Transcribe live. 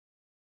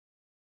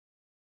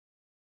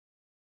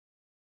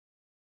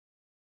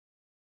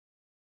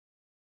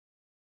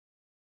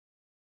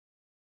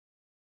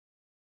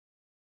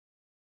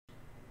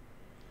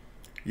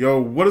Yo,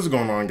 what is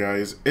going on,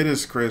 guys? It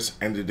is Chris,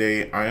 and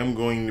today I am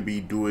going to be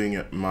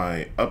doing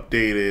my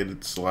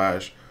updated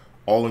slash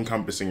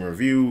all-encompassing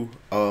review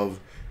of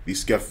the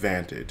Scuf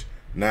Vantage.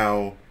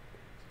 Now,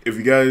 if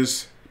you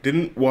guys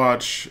didn't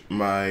watch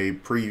my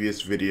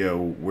previous video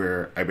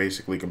where I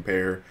basically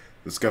compare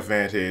the Scuf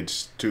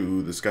Vantage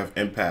to the Scuf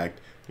Impact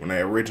when I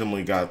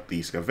originally got the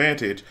Scuf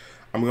Vantage,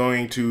 I'm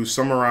going to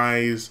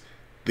summarize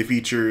the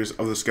features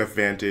of the Scuf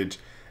Vantage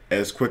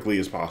as quickly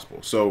as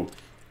possible. So,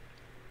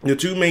 the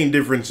two main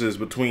differences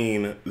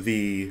between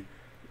the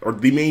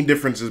main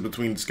differences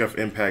between Scuf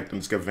Impact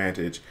and Scuf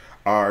Vantage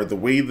are the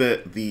way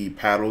that the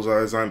paddles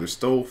are designed. There's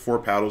still 4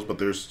 paddles, but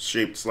they're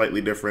shaped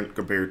slightly different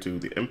compared to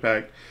the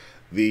Impact.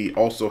 They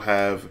also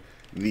have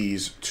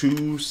these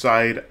 2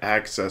 side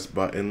access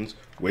buttons,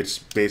 which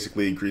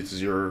basically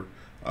increases your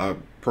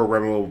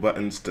programmable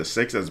buttons to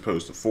 6 as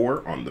opposed to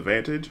 4 on the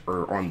Vantage,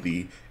 or on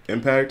the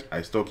Impact.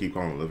 I still keep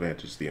calling the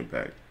Vantage the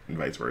Impact, and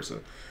vice versa.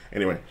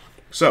 Anyway,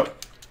 so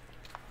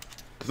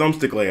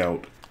thumbstick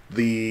layout.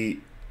 The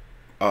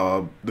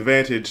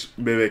Vantage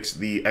mimics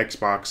the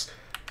Xbox's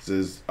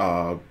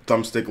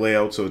thumbstick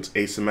layout, so it's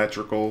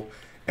asymmetrical,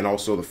 and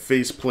also the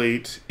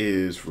faceplate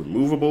is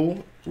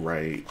removable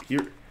right here.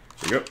 There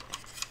we go.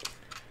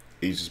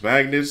 It uses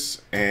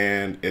magnets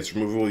and it's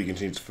removable. You can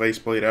change the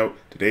faceplate out.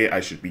 Today I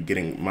should be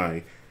getting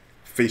my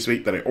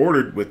faceplate that I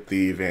ordered with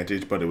the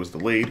Vantage, but it was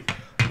delayed.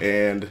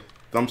 And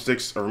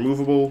thumbsticks are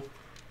removable.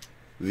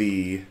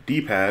 The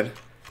D-pad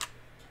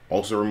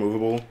also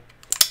removable.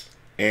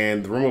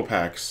 And the remote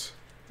packs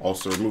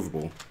also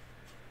removable.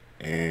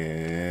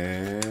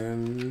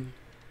 And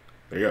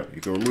there you go.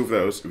 You can remove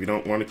those if you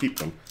don't want to keep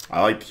them.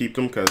 I like to keep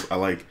them because I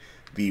like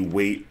the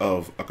weight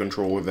of a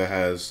controller that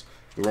has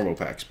the remote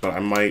packs. But I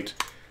might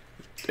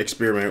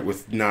experiment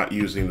with not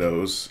using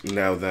those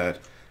now that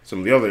some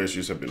of the other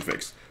issues have been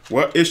fixed.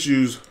 What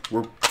issues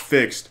were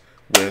fixed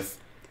with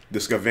the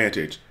Scuf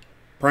Vantage?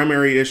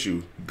 Primary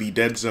issue, the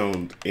dead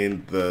zone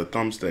in the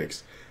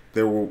thumbsticks.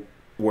 There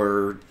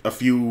were a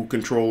few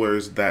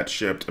controllers that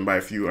shipped, and by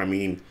a few I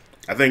mean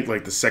I think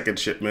like the second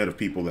shipment of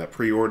people that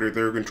pre-ordered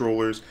their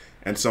controllers,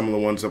 and some of the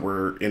ones that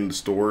were in the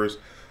stores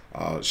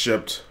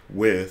shipped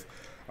with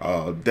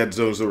dead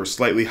zones that were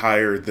slightly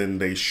higher than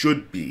they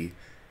should be.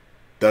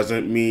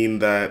 Doesn't mean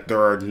that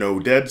there are no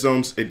dead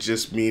zones, it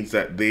just means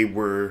that they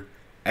were,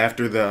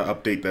 after the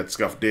update that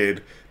Scuf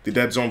did, the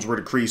dead zones were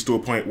decreased to a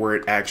point where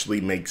it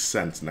actually makes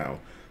sense now.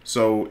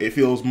 So it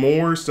feels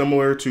more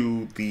similar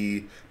to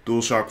the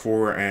DualShock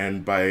 4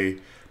 and by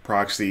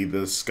proxy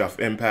the Scuf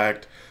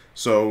Impact.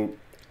 So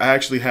I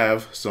actually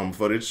have some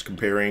footage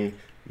comparing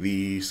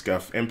the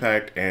Scuf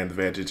Impact and the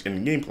Vantage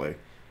in gameplay.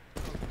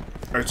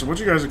 Alright, so what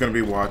you guys are going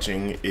to be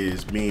watching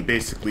is me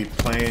basically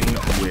playing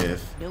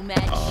with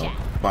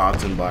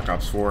bots in Black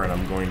Ops 4, and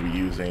I'm going to be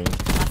using the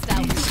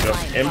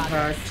Scuf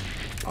Impact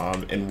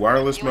in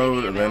wireless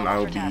mode, and then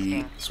I'll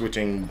be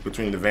switching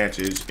between the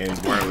Vantage in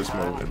wireless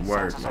mode and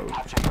wired mode.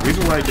 The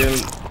reason why I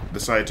didn't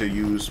decide to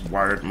use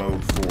wired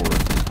mode for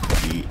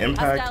the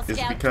Impact is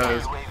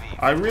because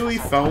I really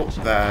felt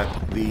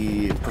that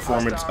the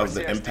performance of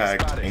the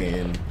Impact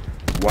in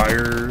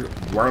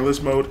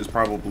wireless mode is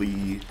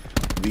probably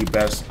the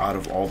best out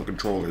of all the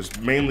controllers,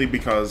 mainly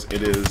because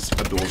it is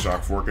a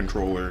DualShock 4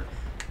 controller,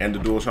 and the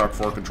DualShock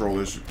 4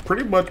 controllers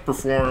pretty much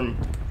perform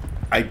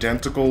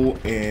identical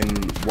in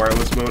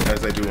wireless mode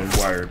as I do in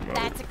wired mode.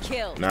 That's a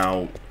kill.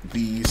 Now,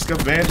 the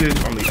Scuf Vantage,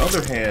 on the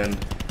other hand,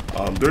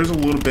 there's a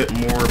little bit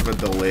more of a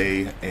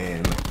delay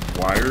in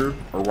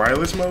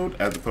wireless mode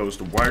as opposed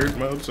to wired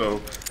mode, so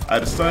I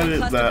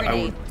decided that I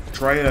would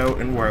try it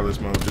out in wireless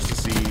mode just to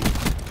see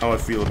how I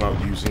feel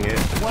about using it,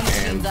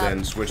 and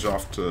then switch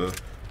off to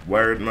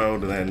wired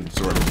mode, and then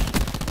sort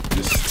of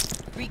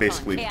just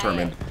basically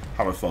determine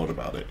how I felt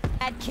about it.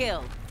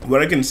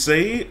 What I can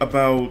say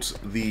about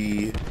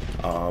the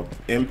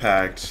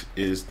Impact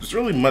is there's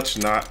really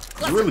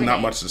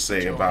not much to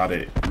say about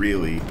it,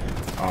 really.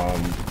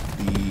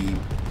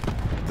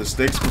 The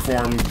sticks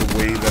perform the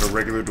way that a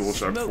regular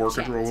DualShock 4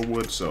 controller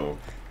would, so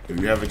if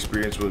you have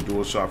experience with a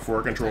DualShock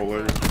 4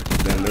 controller,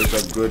 then there's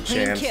a good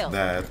chance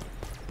that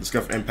the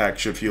Scuf Impact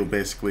should feel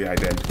basically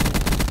identical.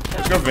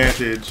 The Scuf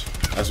Vantage,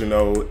 as we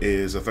know,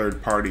 is a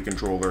third-party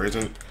controller,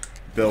 isn't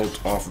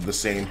built off of the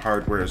same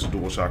hardware as a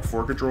DualShock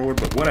 4 controller,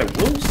 but what I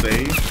will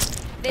say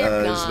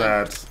is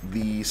that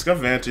the Scuf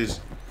Vantage,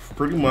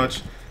 pretty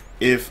much,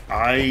 if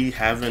this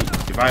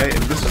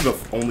is the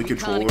only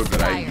controller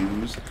that I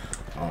use,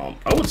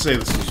 I would say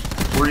this is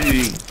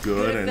pretty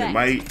good, and it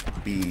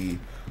might be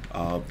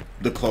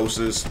the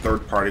closest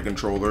third-party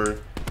controller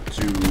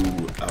to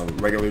a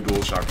regular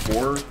DualShock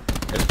 4,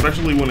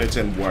 especially when it's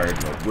in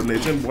wired mode. When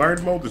it's in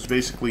wired mode, there's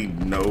basically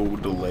no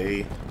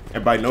delay,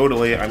 and by no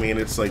delay, I mean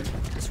it's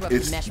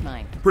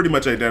pretty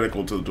much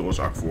identical to the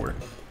DualShock 4.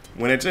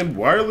 When it's in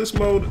wireless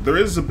mode, there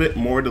is a bit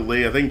more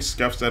delay. I think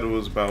Scuf said it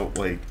was about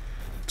like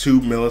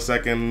 2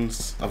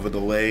 milliseconds of a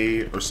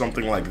delay or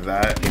something like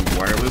that in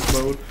wireless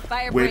mode,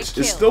 which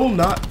is still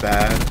not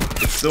bad.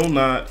 It's still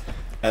not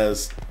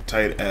as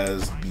tight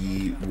as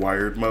the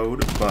wired mode,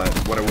 but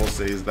what I will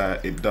say is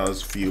that it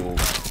does feel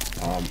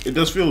It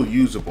does feel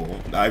usable.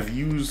 I've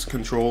used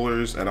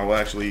controllers, and I'll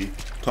actually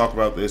talk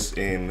about this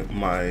in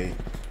my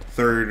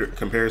third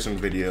comparison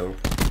video,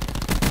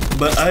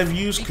 but I've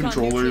used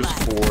controllers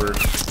for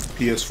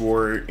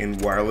PS4 in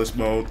wireless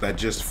mode that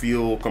just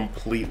feel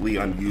completely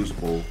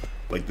unusable.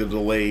 Like, the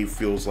delay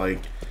feels like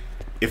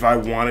if I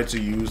wanted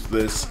to use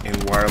this in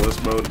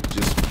wireless mode, it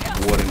just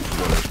wouldn't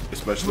work,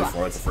 especially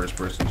for like a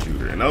first-person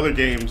shooter. In other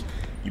games,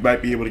 you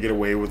might be able to get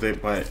away with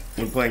it, but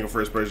when playing a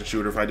first-person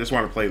shooter, if I just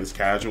want to play this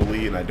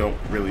casually and I don't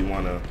really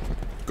want to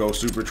go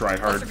super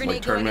try-hard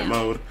like tournament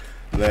mode,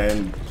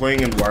 then playing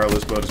in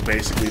wireless mode is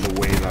basically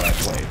the way that I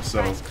play.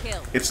 So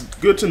it's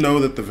good to know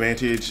that the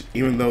Vantage,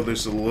 even though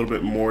there's a little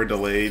bit more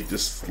delay,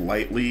 just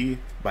slightly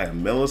by a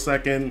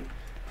millisecond,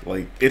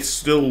 like, it's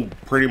still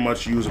pretty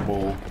much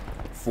usable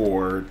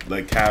for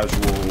like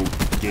casual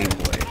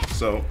gameplay.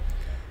 So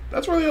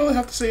that's really all I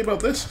have to say about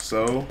this.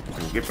 So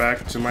we'll get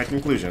back to my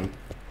conclusion.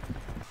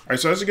 Alright,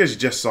 so as you guys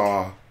just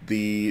saw,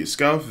 the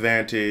Scuf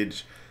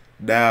Vantage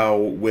now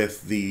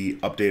with the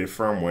updated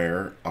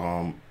firmware,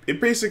 it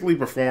basically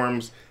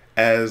performs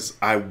as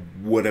I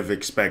would have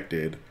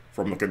expected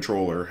from the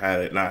controller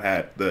had it not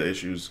had the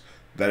issues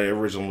that it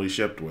originally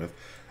shipped with.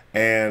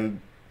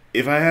 And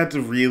if I had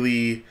to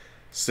really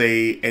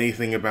say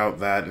anything about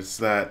that, it's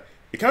that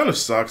it kind of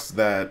sucks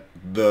that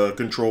the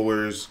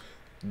controllers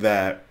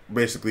that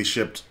basically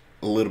shipped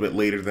a little bit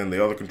later than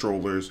the other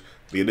controllers,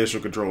 the initial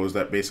controllers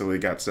that basically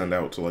got sent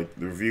out to like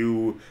the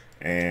review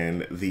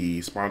and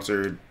the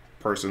sponsored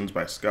persons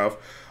by Scuf,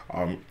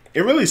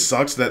 it really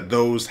sucks that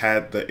those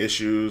had the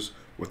issues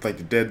with like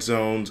the dead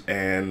zones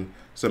and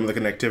some of the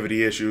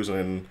connectivity issues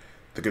and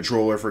the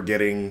controller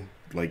forgetting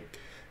like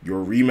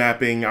your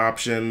remapping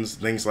options,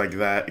 things like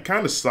that. It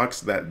kind of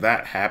sucks that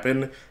that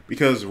happened,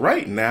 because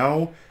right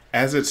now,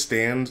 as it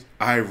stands,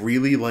 I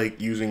really like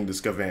using the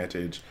Scuf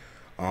Vantage.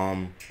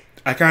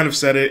 I kind of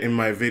said it in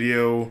my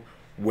video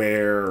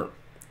where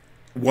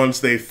once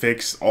they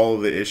fix all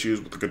of the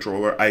issues with the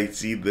controller, I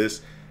see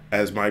this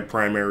as my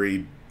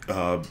primary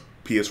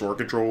PS4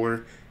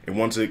 controller, and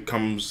once it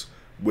comes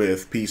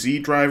with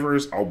PC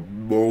drivers, I'll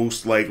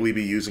most likely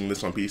be using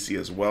this on PC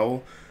as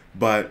well.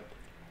 But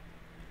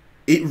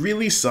it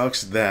really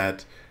sucks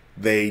that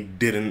they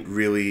didn't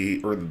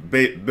really, or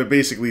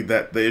basically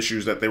that the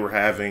issues that they were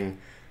having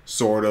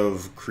sort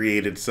of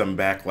created some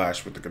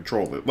backlash with the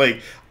controller.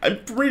 Like,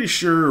 I'm pretty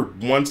sure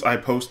once I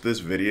post this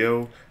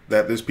video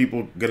that there's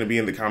people going to be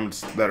in the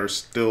comments that are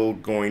still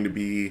going to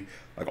be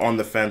like on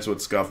the fence with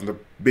Scuf, and they're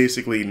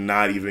basically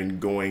not even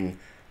going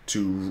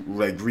to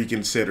like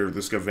reconsider the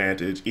Scuf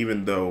Vantage,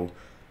 even though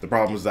the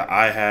problems that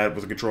I had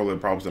with the controller, the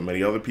problems that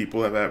many other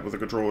people have had with the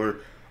controller,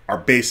 are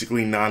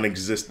basically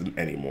non-existent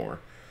anymore.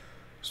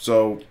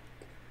 So,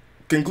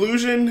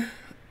 conclusion,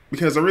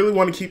 because I really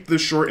want to keep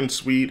this short and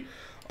sweet,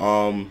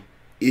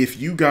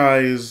 if you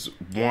guys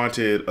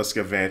wanted a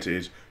Scuf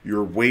Vantage,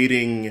 you're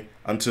waiting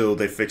until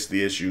they fix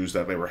the issues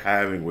that they were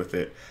having with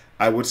it,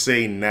 I would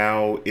say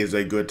now is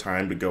a good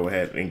time to go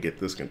ahead and get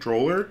this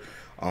controller.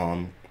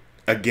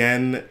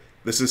 Again,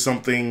 this is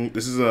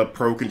a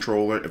pro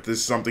controller. If this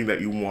is something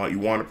that you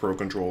want a pro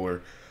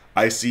controller,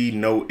 I see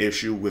no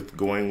issue with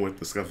going with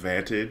the Scuf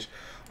Vantage.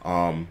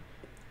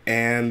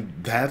 And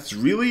that's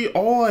really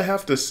all I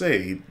have to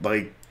say.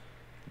 Like,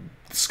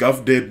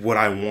 Scuf did what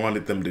I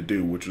wanted them to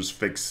do, which was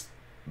fix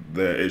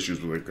the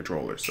issues with the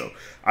controller. So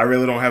I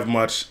really don't have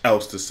much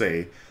else to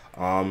say.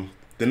 The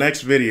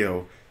next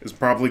video is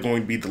probably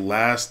going to be the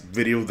last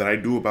video that I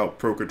do about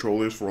pro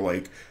controllers for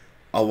like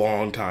a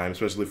long time,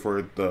 especially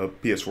for the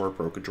PS4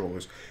 Pro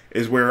controllers,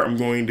 is where I'm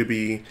going to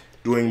be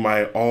doing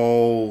my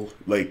all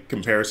like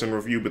comparison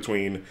review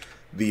between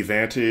the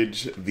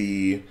Vantage,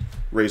 the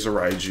Razer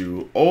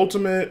Raiju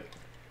Ultimate,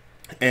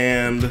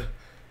 and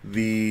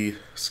the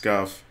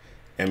Scuf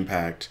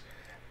Impact.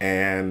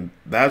 And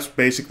that's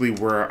basically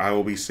where I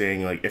will be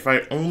saying, like, if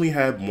I only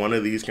had one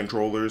of these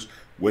controllers,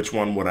 which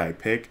one would I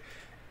pick?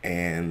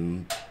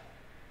 And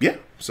yeah,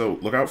 so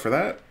look out for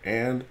that.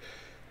 And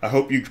I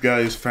hope you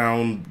guys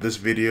found this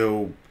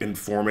video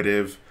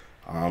informative.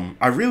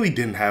 I really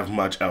didn't have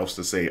much else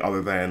to say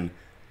other than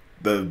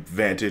the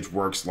Vantage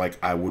works like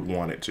I would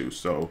want it to.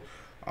 So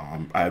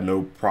I have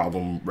no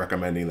problem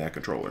recommending that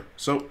controller.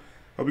 So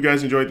hope you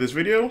guys enjoyed this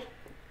video,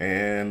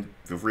 and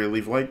feel free to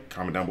leave a like,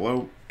 comment down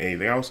below,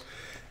 anything else.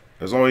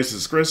 As always,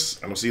 this is Chris,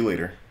 and I'll see you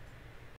later.